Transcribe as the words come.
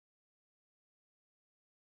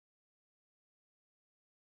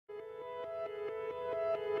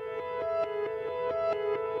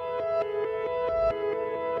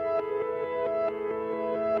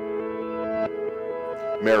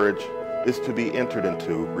Marriage is to be entered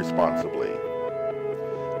into responsibly.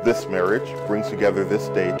 This marriage brings together this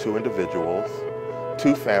day two individuals,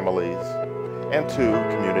 two families, and two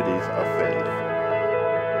communities of faith.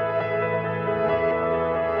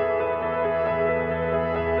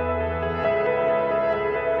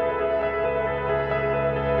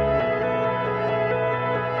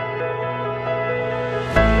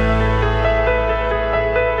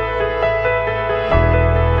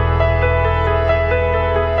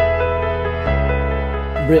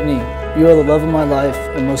 Brittany, you are the love of my life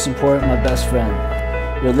and most important, my best friend.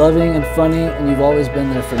 You're loving and funny and you've always been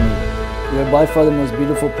there for me. You are by far the most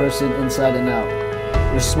beautiful person inside and out.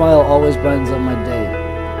 Your smile always brightens up my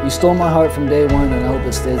day. You stole my heart from day one and I hope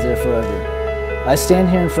it stays there forever. I stand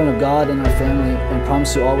here in front of God and our family and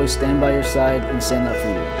promise to always stand by your side and stand up for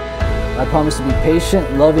you. I promise to be patient,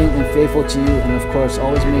 loving, and faithful to you and of course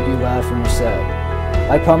always make you laugh when you're sad.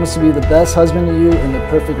 I promise to be the best husband to you and the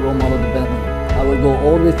perfect role model to Bentley. I will go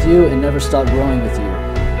old with you and never stop growing with you.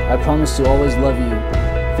 I promise to always love you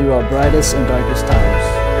through our brightest and darkest times.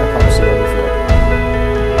 I promise to love you forever.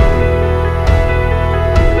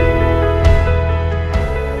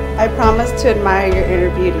 I promise to admire your inner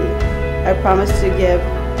beauty. I promise to give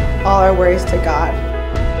all our worries to God.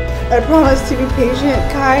 I promise to be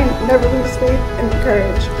patient, kind, never lose faith, and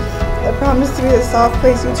courage. I promise to be the soft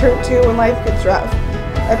place you turn to when life gets rough.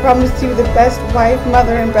 I promise to be the best wife,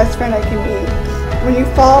 mother, and best friend I can be. When you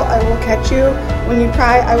fall, I will catch you. When you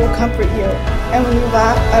cry, I will comfort you. And when you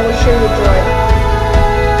laugh, I will share your joy.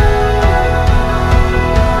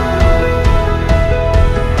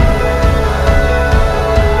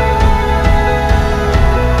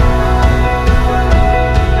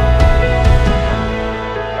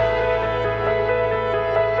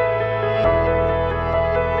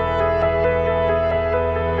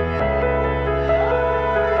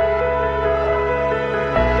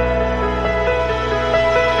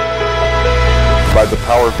 By the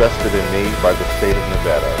power vested in me by the state of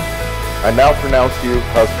Nevada, I now pronounce you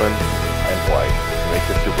husband and wife. Make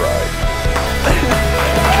this your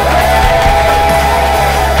bride.